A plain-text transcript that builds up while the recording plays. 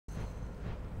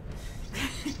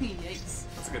Yikes.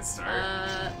 That's a good start.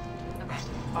 Okay.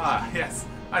 Ah, yes.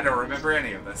 I don't remember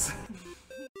any of this.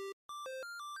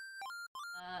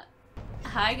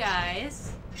 Hi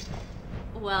guys.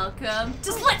 Welcome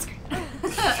to Split Screen!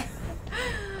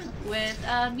 With,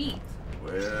 me.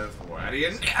 With Watty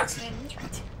and Next.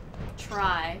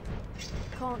 Try.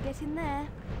 Can't get in there.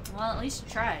 Well, at least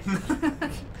you tried.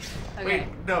 Okay. Wait,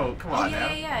 no, come on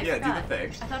now. Yeah, I do forgot. the thing.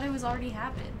 I thought it was already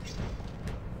happened.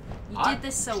 You did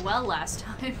this so well last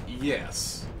time.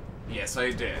 Yes. Yes,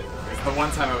 I did. It's the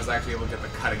one time I was actually able to get the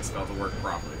cutting spell to work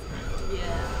properly for me.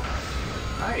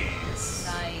 Yeah. Nice.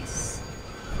 Nice.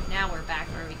 Now we're back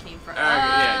where we came from.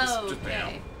 Yeah, just okay.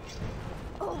 bam.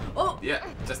 Oh! Yeah,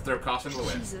 just throw caution to the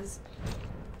wind. Jesus.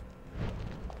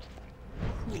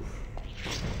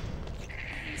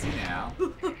 Easy now.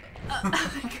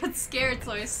 I got scared,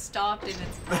 so I stopped in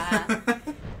its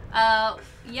path.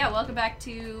 Yeah, welcome back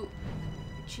to...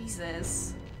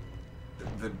 Jesus.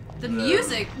 The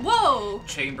music! Whoa!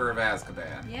 Chamber of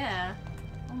Azkaban. Yeah.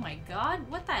 Oh my god,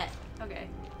 what the... Okay.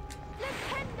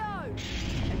 Nintendo!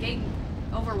 I'm getting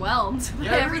overwhelmed.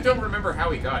 Yeah, I really don't remember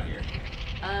how he got here.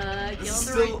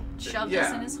 Gilderoy shoved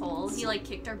us in his hole. He, like,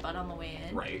 kicked our butt on the way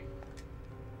in. Right.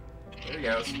 There he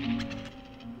goes.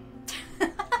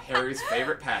 Harry's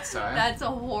favorite pastime. That's a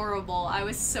horrible. I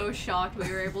was so shocked we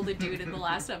were able to do it in the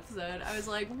last episode. I was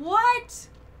like, what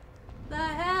the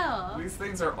hell? These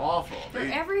things are awful.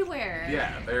 They're everywhere.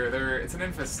 Yeah, they're it's an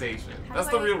infestation. That's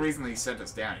the real reason he sent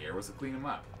us down here, was to clean them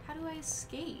up. How do I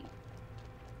escape?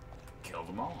 Kill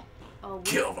them all. Oh, wait.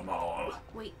 Kill them all.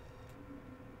 Wait.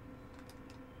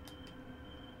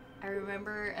 I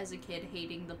remember as a kid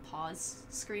hating the pause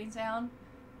screen sound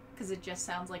because it just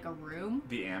sounds like a room.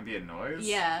 The ambient noise?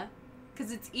 Yeah.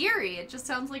 Because it's eerie. It just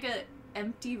sounds like an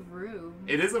empty room.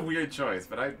 It is a weird choice,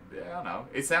 but I don't know.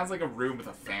 It sounds like a room with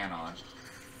a fan on.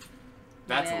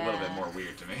 That's a little bit more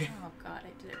weird to me. Oh god,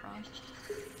 I did it wrong.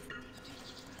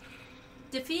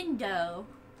 Defindo.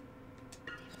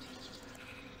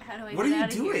 How do I What get are you out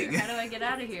of doing? here? How do I get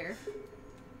out of here?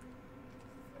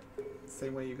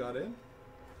 Same way you got in?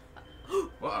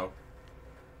 Uh-oh.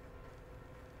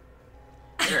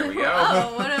 There we go.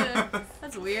 Oh, what a...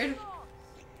 That's weird.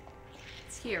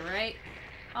 It's here, right?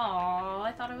 Oh,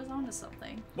 I thought I was onto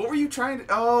something. What were you trying to...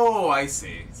 Oh, I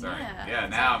see. Sorry. Yeah, Yeah,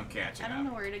 now I'm catching I up. don't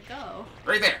know where to go.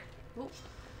 Right there. Oh.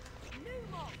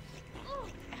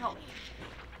 Ow.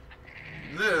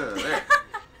 There.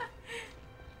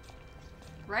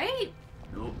 Right?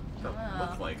 Ooh, that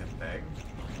looked like a thing.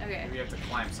 Okay. Maybe you have to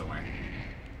climb somewhere.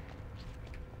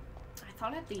 I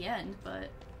thought at the end, but...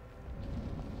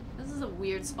 This is a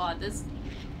weird spot. This...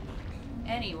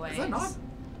 Anyways. Is that not...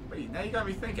 Wait, now you got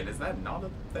me thinking. Is that not a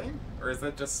thing? Or is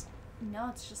that just... No,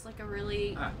 it's just like a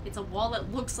really... Huh. It's a wall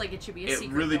that looks like it should be a secret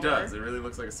door. It really does. It really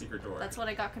looks like a secret door. That's what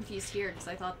I got confused here, because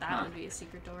I thought that Huh. would be a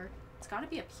secret door. It's gotta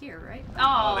be up here, right?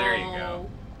 Oh, there you go.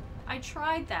 I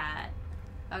tried that.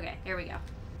 Okay, here we go.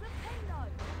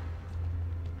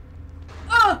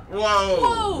 Oh!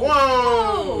 Whoa! Whoa!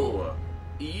 Whoa!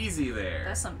 Easy there.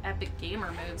 That's some epic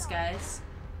gamer moves, guys.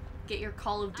 Get your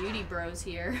Call of Duty bros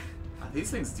here. These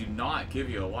things do not give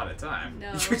you a lot of time.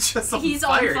 No. You're just on He's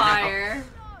fire on fire.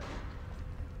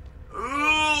 Now.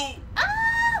 Ooh!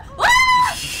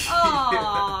 Ah!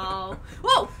 Oh!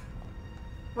 Whoa!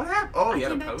 What happened? Oh, I you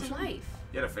had a came back potion? to life.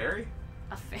 You had a fairy?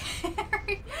 A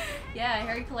fairy? Yeah,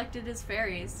 Harry collected his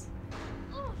fairies.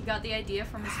 He got the idea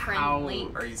from his friend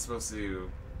Link. How are you supposed to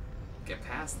get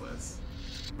past this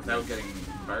without getting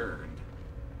burned?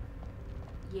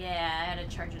 Yeah, I had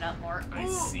to charge it up more. I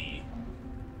Ooh. see.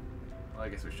 Well, I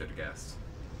guess we should have guessed.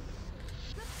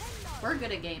 We're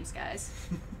good at games, guys.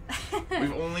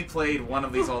 We've only played one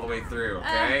of these all the way through,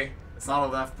 okay? It's not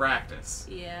enough practice.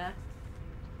 Yeah.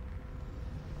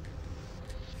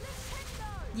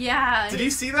 Yeah. Did you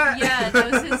see that? Yeah,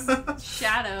 that was his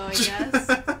shadow, I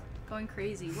guess. Going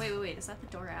crazy. Wait. Is that the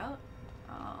door out?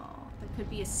 Oh, there could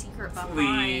be a secret behind.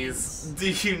 Please. Do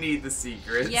you need the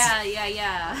secrets? Yeah.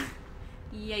 Yeah.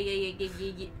 Oh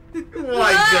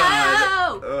my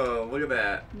god. Oh, look at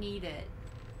that. Need it.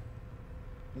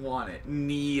 Want it.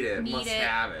 Need it. Need Must it.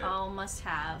 have it. Oh, must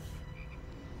have.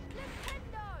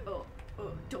 Oh,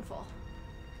 don't fall.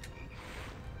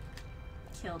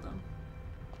 Killed him.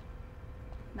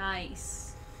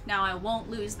 Nice. Now I won't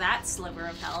lose that sliver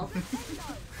of health.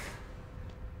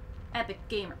 Epic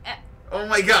gamer. Oh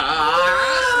my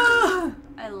god!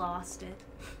 I lost it.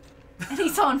 And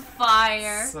he's on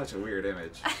fire. Such a weird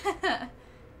image.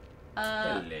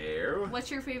 Hello. What's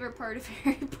What's your favorite part of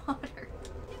Harry Potter?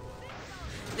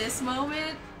 This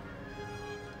moment?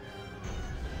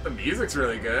 The music's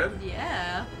really good.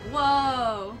 Yeah.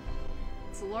 Whoa.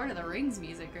 It's Lord of the Rings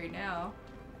music right now.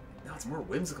 No, it's more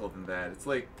whimsical than that. It's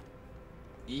like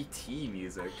E.T.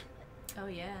 music. Oh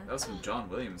yeah. That was some John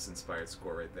Williams inspired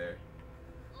score right there.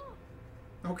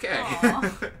 Okay.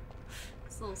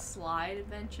 This little slide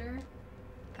adventure.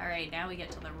 Alright, now we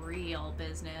get to the real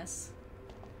business.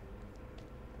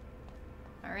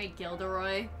 Alright,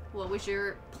 Gilderoy. What was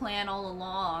your plan all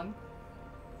along?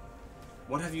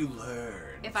 What have you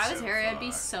learned? If I was so Harry, far? I'd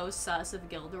be so sus of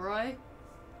Gilderoy.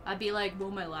 I'd be like,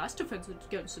 well, my last defense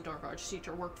against the Dark Arts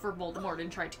teacher worked for Voldemort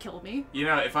and tried to kill me. You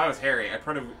know, if I was Harry, I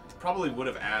probably would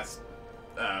have asked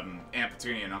Aunt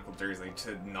Petunia and Uncle Dursley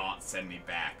to not send me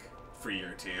back for a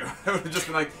year or two. I would have just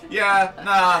been like, yeah,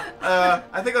 nah,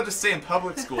 I think I'll just stay in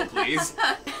public school, please.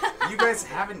 You guys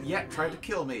haven't yet tried to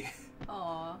kill me.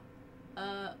 Aw.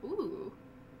 Ooh.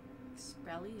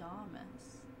 Expelliarmus.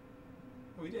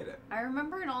 We did it. I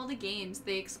remember in all the games,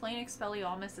 they explain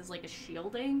Expelliarmus as like a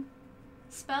shielding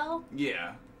spell.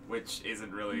 Yeah, which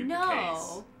isn't really the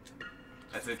case.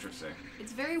 That's interesting.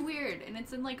 It's very weird, and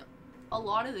it's in like a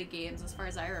lot of the games as far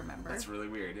as I remember. That's really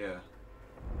weird, yeah.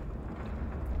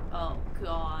 Oh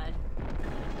god.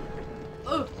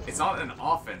 Ugh. It's not an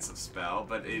offensive spell,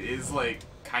 but it is like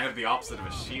kind of the opposite of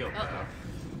a shield, though.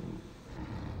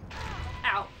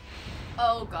 Ow.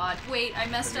 Oh god. Wait, I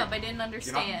messed up. I didn't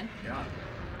understand. You're not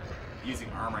using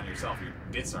armor on yourself, you're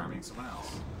disarming someone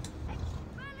else.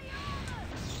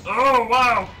 Oh,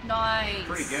 wow! Nice.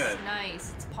 Pretty good.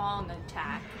 Nice. It's Pong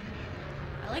attack.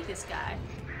 I like this guy.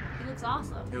 He looks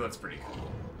awesome. He looks pretty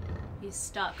cool. He's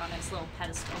stuck on his little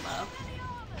pedestal, though.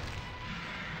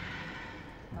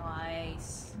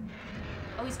 Nice.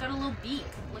 Oh, he's got a little beak.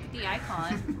 Look at the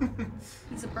icon.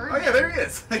 He's a bird. Oh yeah, there he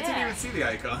is. I Yeah. didn't even see the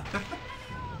icon.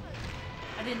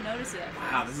 I didn't notice it.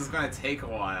 Wow, this is gonna take a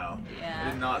while. Yeah. I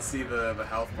did not see the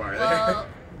health bar Well,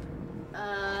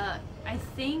 there. I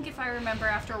think if I remember,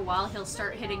 after a while he'll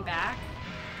start hitting back.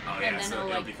 Oh yeah, and then so he'll,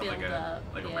 it'll like, become like build a up.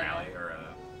 Yeah. rally or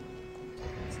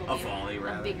So a it'll be volley,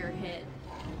 rather. A bigger hit.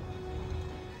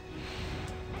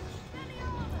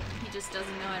 He just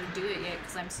doesn't know how to do it yet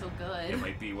because I'm so good. it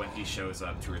might be when he shows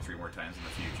up 2 or 3 more times in the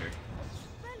future.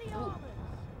 Ooh.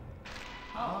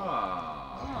 Oh.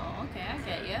 Oh, okay, I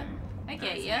get ya. I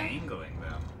get That's ya. angling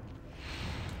them.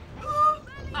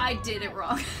 I did it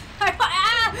wrong.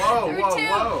 Ah! Whoa, There were whoa, 2,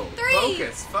 whoa! 3.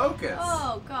 Focus, focus!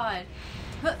 Oh god.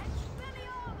 Huh.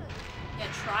 Yeah,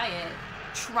 try it.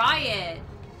 Try it.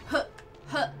 Huh,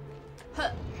 huh,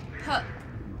 huh, huh.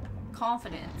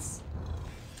 Confidence.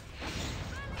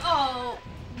 Oh.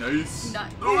 Nice.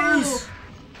 Nice.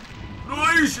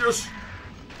 Nice. Yes.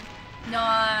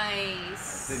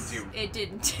 Nice. Didn't do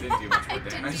much more it didn't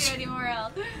damage. do any more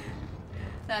health.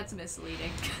 That's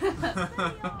misleading.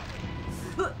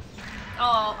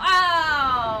 Oh,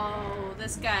 ow!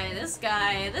 This guy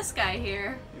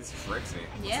here. He's Trixie.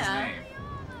 What's Yeah. his name?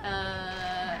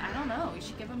 I don't know. We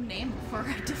should give him a name before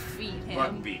I defeat him.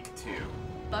 Buckbeak 2.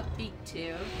 Buckbeak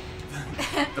 2.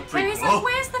 The Harry's prequel. like,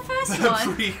 where's the first The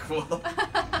one? prequel.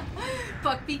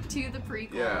 Buckbeak 2, the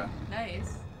prequel. Yeah.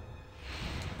 Nice.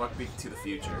 Buckbeak to the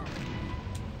future.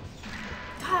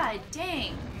 God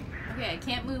dang. Okay, I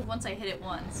can't move once I hit it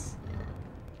once.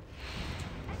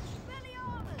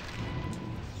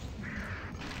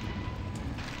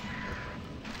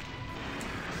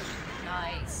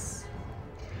 Nice.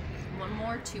 1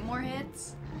 more, 2 more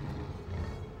hits.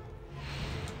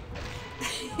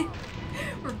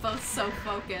 We're both so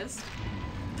focused.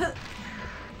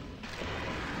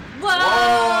 Whoa!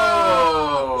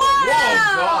 Whoa! Whoa,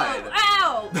 God!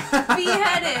 Ow!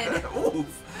 Beheaded!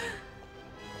 Oof.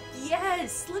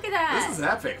 Yes! Look at that! This is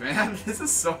epic, man. This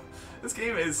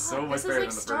game is so much This is better like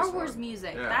than the Star first Wars one.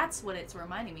 music. Yeah. That's what it's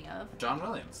reminding me of. John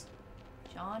Williams.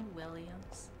 John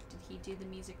Williams. Did he do the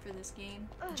music for this game?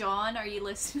 John, are you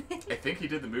listening? I think he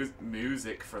did the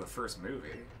music for the first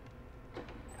movie.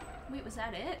 Wait, was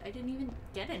that it? I didn't even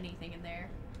get anything in there.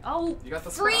 Oh, You got the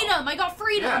freedom! spell. I got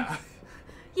freedom! Yeah.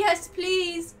 Yes,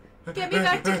 please! Get me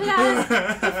back to class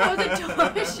before the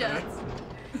door shuts.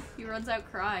 He runs out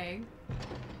crying.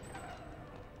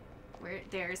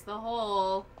 There's the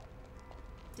hole.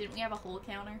 Didn't we have a hole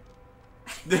counter?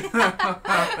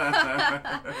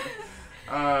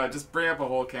 Just bring up a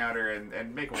whole counter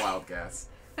and make a wild guess.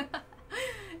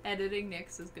 Editing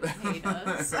Nix is gonna hate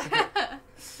us.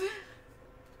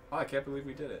 Oh, I can't believe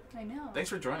we did it. I know. Thanks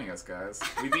for joining us, guys.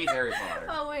 We beat Harry Potter.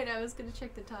 Oh wait, I was gonna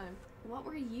check the time. What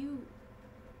were you?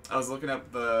 I was looking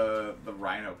up the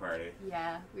Rhino party.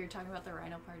 Yeah, we were talking about the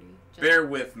Rhino party. Just... Bear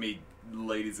with me,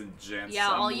 ladies and gents. Yeah,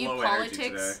 I'm all you low energy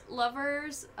politics today.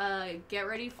 lovers, get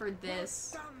ready for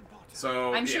this.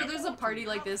 So I'm sure yeah. there's a party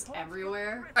like this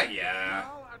everywhere. Yeah.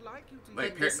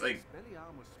 Like this-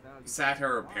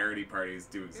 satire or parody parties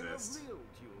do exist.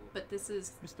 but this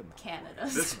is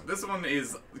Canada's. This one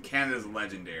is Canada's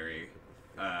legendary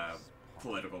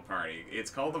political party.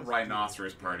 It's called the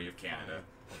Rhinoceros Party of Canada.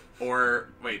 Or,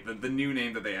 wait, the new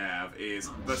name that they have is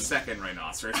the Second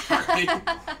Rhinoceros Party.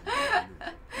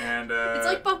 And, it's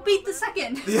like Buckbeat the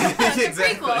Second. Yeah, the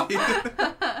exactly.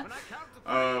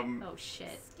 Oh,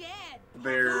 shit.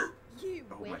 They're...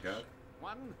 Oh my god.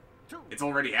 It's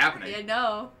already happening. Yeah,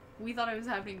 no. We thought it was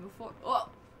happening before. Oh.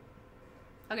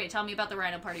 Okay, tell me about the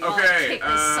Rhino Party. Okay, I'll kick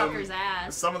this sucker's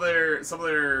ass. Some of their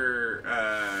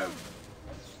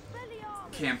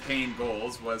campaign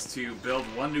goals was to build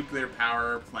 1 nuclear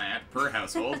power plant per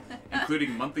household,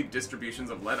 including monthly distributions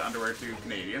of lead underwear to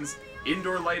Canadians.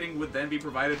 Indoor lighting would then be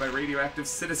provided by radioactive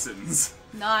citizens.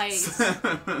 Nice.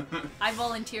 I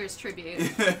volunteer as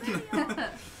tribute.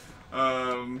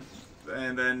 And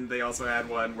then they also had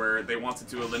one where they wanted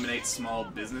to eliminate small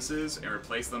businesses and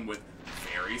replace them with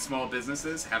very small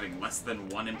businesses having less than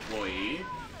 1 employee,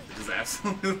 which is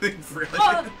absolutely brilliant.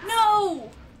 Oh,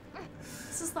 no!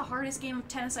 This is the hardest game of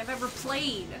tennis I've ever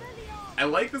played. I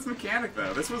like this mechanic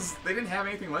though. They didn't have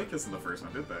anything like this in the first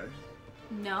one, did they?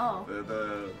 No.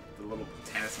 The little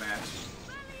tennis match.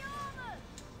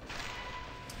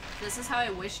 This is how I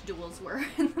wish duels were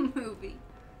in the movie.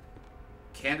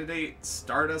 Candidate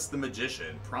Stardust the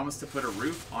Magician promised to put a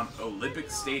roof on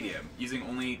Olympic Stadium using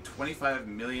only $25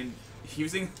 million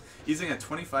using a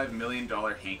 $25 million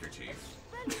handkerchief.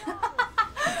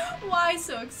 Why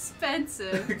so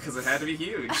expensive? Because it had to be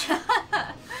huge.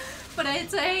 But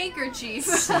it's a handkerchief.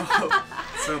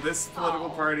 So this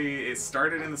political party, it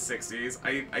started in the 60s.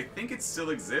 I think it still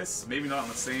exists, maybe not in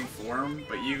the same form,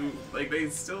 but they're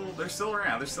still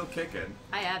around, they're still kicking.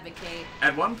 I advocate.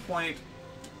 At one point,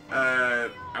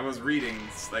 I was reading,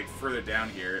 like, further down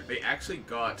here, they actually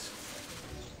got...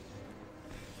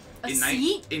 A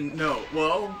seat?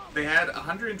 They had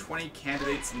 120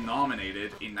 candidates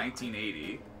nominated in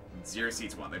 1980. 0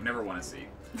 seats won. They've never won a seat.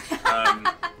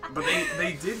 But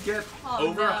they did get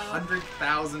over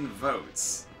 100,000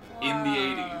 votes in the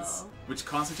 80s, which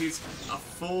constitutes a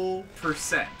full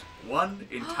percent. 1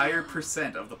 entire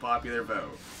percent of the popular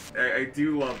vote. I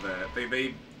do love that.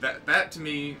 That to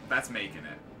me, that's making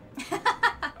it.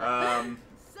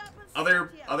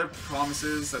 Other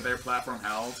promises that their platform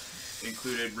held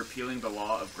included repealing the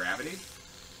law of gravity.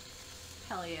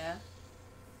 Hell yeah.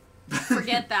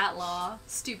 Forget that law.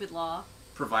 Stupid law.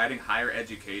 Providing higher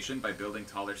education by building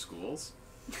taller schools.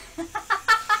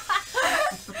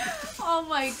 Oh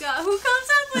my god, who comes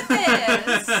up with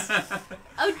this?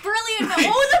 A brilliant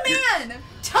man. Oh, the man!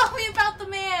 Tell me about the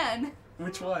man!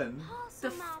 Which one?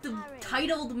 The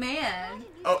titled man.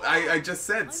 Oh, I just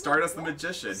said Stardust the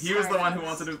Magician. He was the one who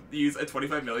wanted to use a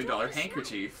 $25 million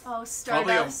handkerchief. Oh, Stardust.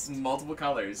 Probably of multiple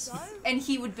colors. And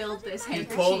he would build this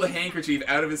handkerchief. He'd pull the handkerchief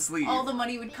out of his sleeve. All the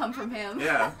money would come from him.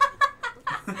 Yeah.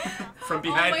 From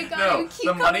behind. Oh my god, no,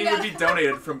 the money out. would be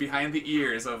donated from behind the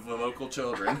ears of the local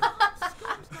children.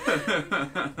 This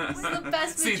is the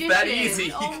best magician. See, that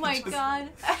easy. Oh my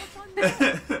god.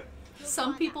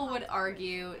 Some people would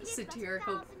argue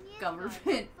satirical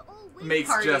government makes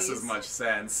parties just as much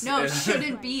sense. No,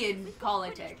 shouldn't be in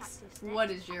politics.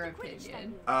 What is your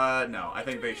opinion? No, I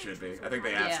think they should be. I think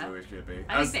they absolutely should be.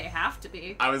 I think they have to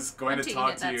be. I was going to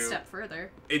talk to you. That step further.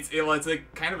 It's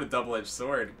like kind of a double-edged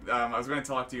sword. I was going to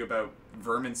talk to you about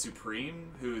Vermin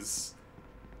Supreme, who's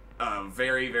a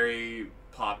very, very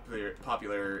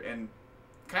popular and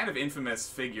kind of infamous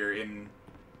figure in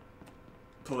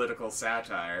political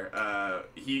satire.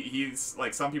 He's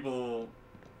like, some people,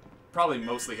 probably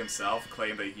mostly himself,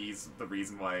 claim that he's the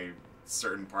reason why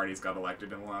certain parties got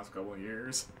elected in the last couple of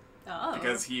years. Oh.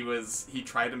 Because he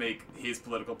tried to make his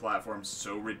political platform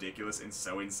so ridiculous and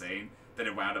so insane that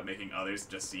it wound up making others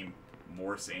just seem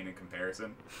more sane in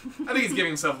comparison. I think he's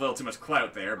giving himself a little too much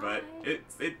clout there, but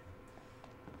it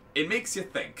makes you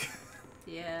think.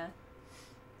 Yeah.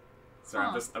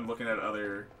 Sorry, I'm looking at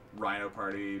other Rhino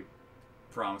Party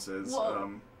promises.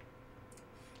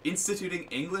 Instituting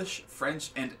English, French,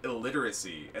 and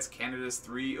illiteracy as Canada's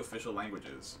 3 official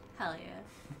languages. Hell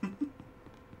yeah.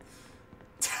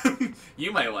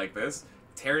 You might like this.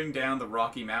 Tearing down the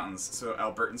Rocky Mountains so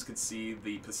Albertans could see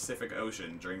the Pacific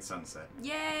Ocean during sunset.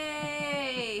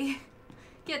 Yay!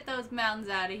 Get those mountains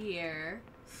out of here.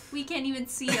 We can't even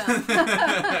see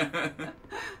them.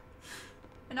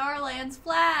 And our land's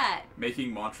flat.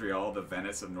 Making Montreal the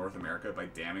Venice of North America by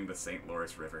damming the St.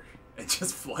 Lawrence River and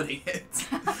just flooding it.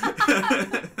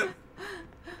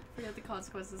 Forget the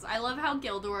consequences. I love how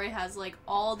Gilderoy has like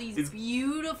all these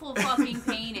beautiful fucking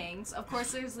paintings. Of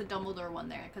course, there's the Dumbledore one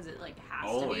there because it like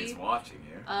has to be. Always watching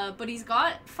you. But he's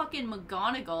got fucking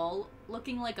McGonagall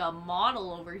looking like a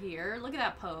model over here. Look at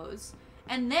that pose.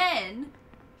 And then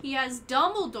he has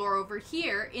Dumbledore over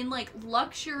here in like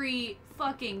luxury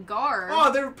fucking garb.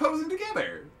 Oh, they're posing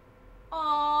together.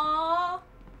 Aww.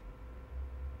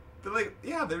 They're like,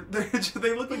 yeah, they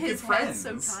look like His good friends.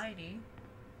 head's so tiny.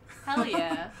 Hell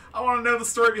yeah. I want to know the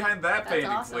story behind that That's painting,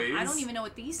 awesome. please. I don't even know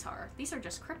what these are. These are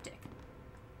just cryptic.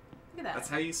 Look at that. That's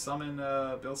how you summon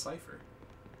Bill Cipher.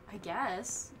 I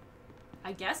guess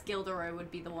Gilderoy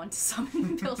would be the one to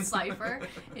summon Bill Cipher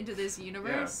into this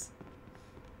universe.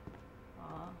 Yeah.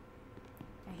 Aw.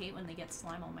 I hate when they get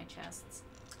slime on my chests.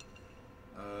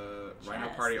 Rhino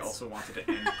Party also wanted to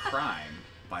end crime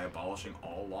by abolishing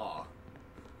all law.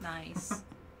 Nice.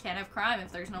 Can't have crime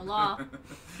if there's no law.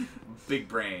 Big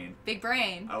brain. Big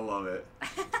brain. I love it.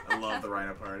 I love the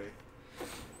Rhino Party.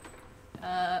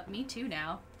 Me too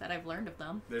now that I've learned of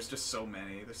them. There's just so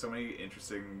many. There's so many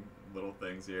interesting little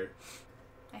things here.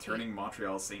 Turning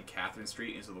Montreal's St. Catherine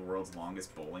Street into the world's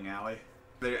longest bowling alley.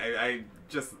 I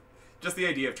just the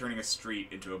idea of turning a street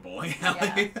into a bowling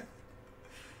alley. Yeah.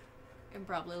 And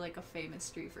probably like a famous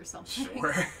street for something.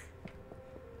 Sure.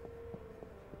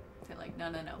 They're like,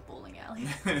 no, bowling alley.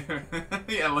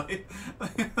 Yeah, like...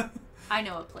 I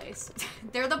know a place.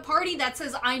 They're the party that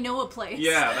says, I know a place.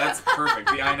 Yeah, that's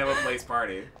perfect. The I know a place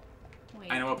party.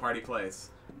 Wait. I know a party place.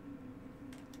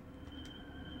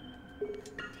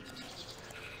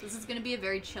 This is going to be a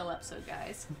very chill episode,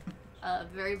 guys.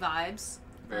 Very vibes.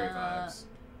 Very vibes.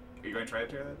 Are you going to try to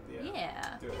do that?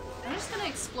 Yeah. Do it. I'm just going to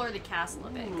explore the castle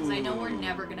a bit, because I know we're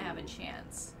never going to have a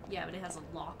chance. Yeah, but it has a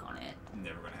lock on it.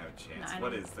 Never going to have a chance. No,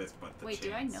 what is this but the Wait,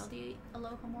 chance? do I know the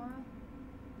Alohomora?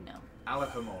 No.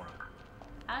 Alohomora.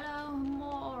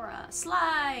 Alohomora.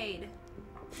 Slide!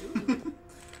 Ooh.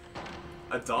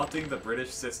 Adopting the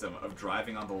British system of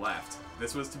driving on the left.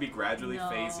 This was to be gradually No.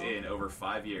 phased in over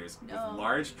 5 years, No. with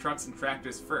large trucks and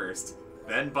tractors first,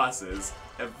 then buses,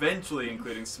 eventually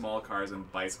including small cars and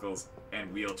bicycles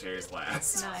and wheelchairs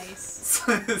last. Nice.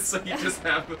 So you just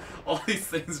have all these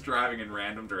things driving in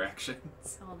random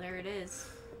directions. Oh, there it is.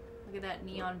 Look at that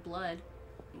neon blood.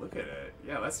 Look at it.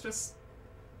 Yeah, that's just...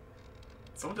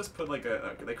 Someone just put like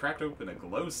they cracked open a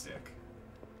glow stick.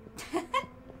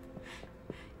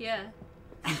 Yeah.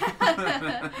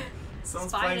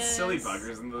 Someone's playing silly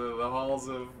Spiders. buggers in the halls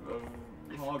of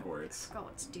Hogwarts. I forgot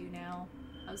what to do now.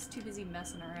 I was too busy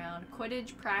messing around.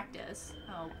 Quidditch practice.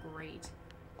 Oh, great.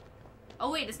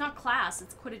 Oh, wait, it's not class.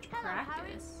 It's Quidditch Hello, Harry.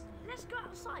 practice. Let's go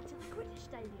outside to the Quidditch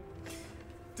stadium.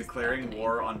 Declaring happening?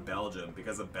 war on Belgium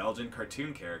because a Belgian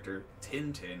cartoon character,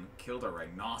 Tintin, killed a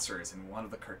rhinoceros in one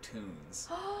of the cartoons.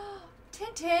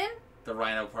 Tintin! The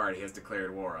Rhino Party has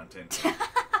declared war on Tintin.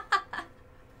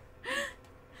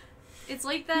 It's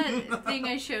like that thing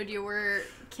I showed you where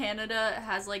Canada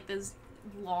has like this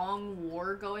long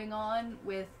war going on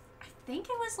with, I think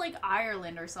it was like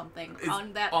Ireland or something.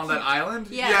 On that island?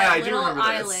 Yeah, Yeah, that I do little remember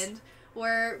island this.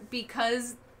 where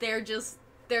because they're just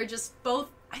both,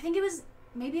 I think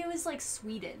maybe it was like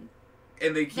Sweden.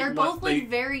 And they keep They're both like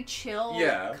very chill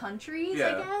Yeah. countries,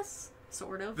 Yeah. I guess.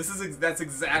 Sort of. That's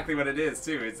exactly what it is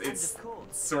too. It's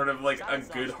sort of like a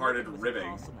good-hearted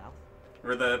ribbing,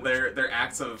 where their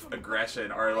acts of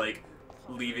aggression are like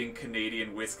leaving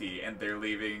Canadian whiskey and they're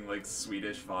leaving like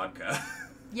Swedish vodka.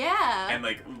 Yeah. And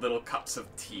like little cups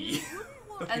of tea.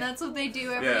 And that's what they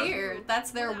do every Yeah. year.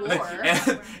 That's their war.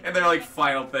 and their like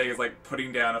final thing is like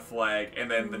putting down a flag, and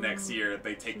then the next year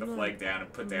they take the flag down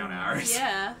and put down ours.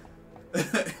 Yeah.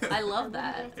 I love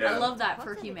that. Yeah. I love that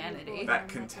for humanity. That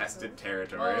contested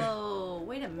territory. Oh,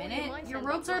 wait a minute. Your Your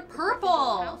robes are House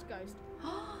purple. ghost.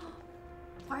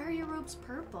 Why are your robes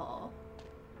purple?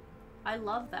 I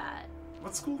love that.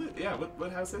 What school is? Yeah,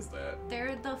 what house is that?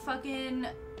 They're the fucking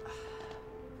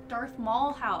Darth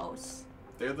Maul house.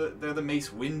 They're the Mace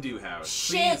Windu house.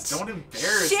 Shit! Please don't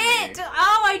embarrass Shit! me.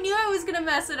 Oh, I knew I was gonna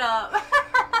mess it up.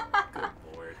 Good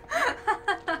lord.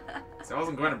 So I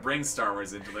wasn't going to bring Star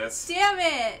Wars into this. Damn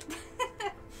it!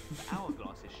 The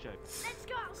hourglass is shown. Let's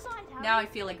go outside, Harry. Now I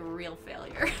feel like a real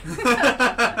failure.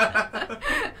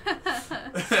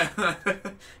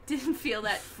 Didn't feel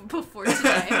that before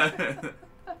today.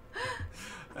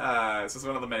 It's just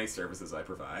one of the many services I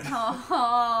provide.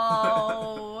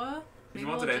 Oh. If you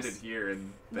wanted to end it here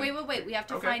and... then- Wait. We have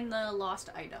to Okay. find the lost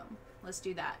item. Let's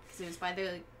do that. Because it was by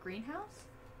the greenhouse?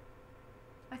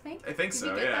 I think? I think Did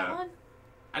so, we get yeah. that one?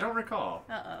 I don't recall.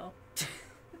 Uh-oh.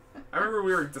 I remember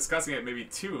we were discussing it maybe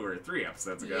 2 or 3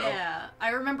 episodes ago. Yeah. I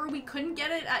remember we couldn't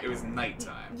get it at... It was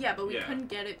nighttime. Yeah, but we couldn't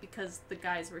get it because the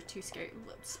guys were too scared.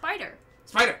 Spider!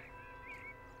 Spider!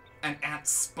 An ant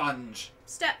sponge.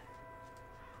 Step!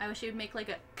 I wish it would make like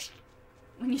a...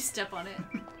 when you step on it.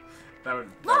 That would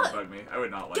Look! bug me. I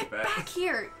would not like Get that. back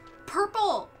here!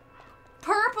 Purple!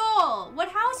 Purple! What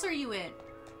house are you in?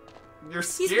 You're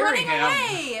He's scaring running him.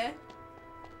 away!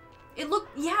 It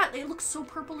looks so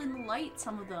purple in the light,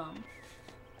 some of them.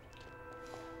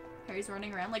 Harry's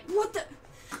running around like, what the?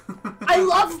 I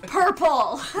love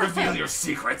purple! Reveal your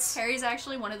secrets. Harry's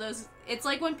actually one of those, it's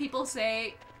like when people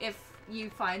say if you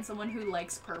find someone who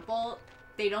likes purple,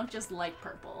 they don't just like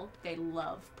purple, they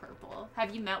love purple.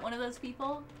 Have you met one of those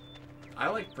people? I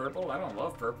like purple. I don't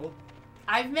love purple.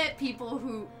 I've met people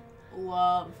who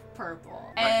love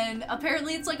purple. And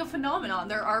apparently it's like a phenomenon.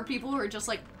 There are people who are just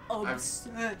like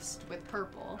obsessed with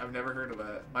purple. I've never heard of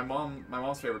that. My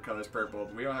mom's favorite color is purple.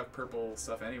 We don't have purple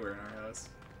stuff anywhere in our house.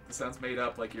 It sounds made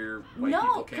up, like your white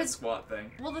people can't squat thing.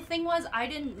 Well, the thing was, I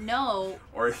didn't know.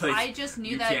 Or like I just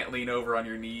knew you that can't lean over on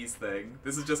your knees thing.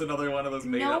 This is just another one of those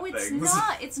made up things. No, it's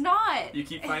not. It's not. You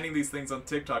keep finding these things on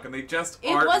TikTok, and they just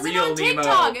It aren't wasn't real on Nemo.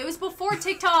 TikTok. It was before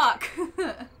TikTok.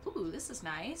 Ooh, this is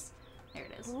nice. There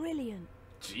it is. Brilliant.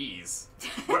 Jeez.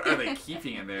 What are they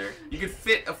keeping in there? You could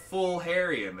fit a full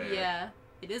Harry in there. Yeah,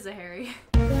 it is a Harry.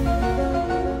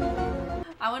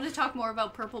 I want to talk more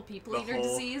about purple people eater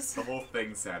disease. The whole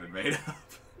thing sounded made up.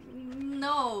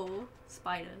 No.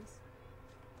 Spiders.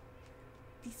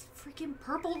 These freaking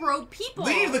purple robe people.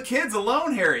 Leave the kids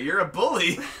alone, Harry. You're a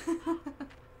bully.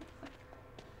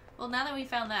 Well, now that we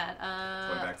found that,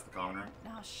 Going back to the common room.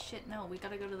 oh shit, no. We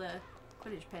gotta go to the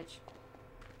Quidditch pitch.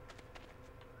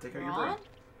 Take out your broom.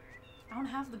 I don't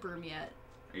have the broom yet.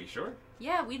 Are you sure?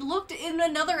 Yeah, we looked in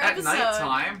another episode. At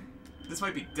nighttime? This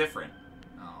might be different.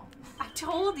 Oh. I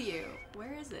told you.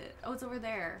 Where is it? Oh, it's over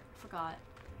there. I forgot.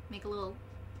 Make a little...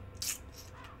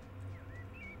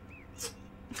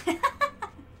 If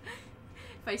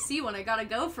I see one, I gotta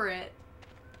go for it.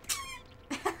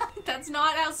 That's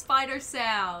not how spiders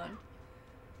sound.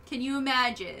 Can you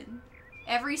imagine?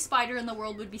 Every spider in the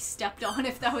world would be stepped on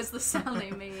if that was the sound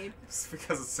they made. Just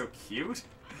because it's so cute?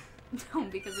 No,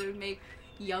 because it would make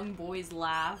young boys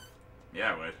laugh.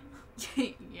 Yeah, it would.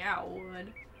 Yeah, it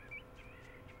would.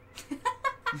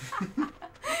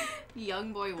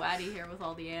 Young boy Watty here with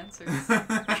all the answers.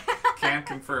 Can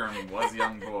confirm, was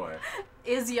young boy.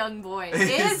 Is young boy.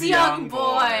 Is young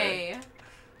boy.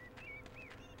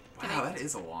 Wow, that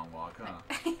is a long walk, huh?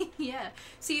 Yeah.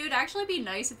 See, it would actually be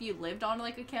nice if you lived on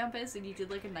like a campus and you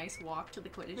did like a nice walk to the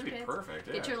Quidditch It'd be pits. perfect,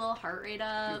 yeah. Get your little heart rate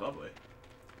up. It'd be lovely.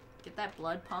 Get that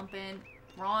blood pumping.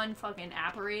 Ron fucking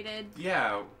apparated.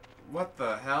 Yeah, what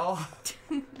the hell?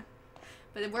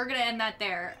 But we're gonna end that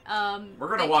there. We're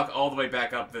gonna walk all the way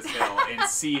back up this hill and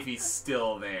see if he's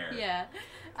still there. Yeah.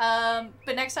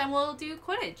 But next time we'll do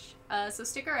Quidditch. So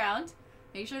stick around.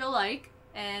 Make sure to like.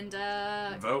 And,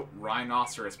 vote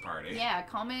Rhinoceros Party. Yeah,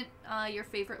 comment your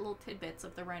favorite little tidbits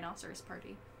of the Rhinoceros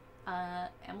Party.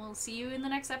 And we'll see you in the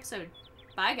next episode.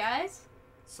 Bye, guys.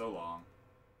 So long.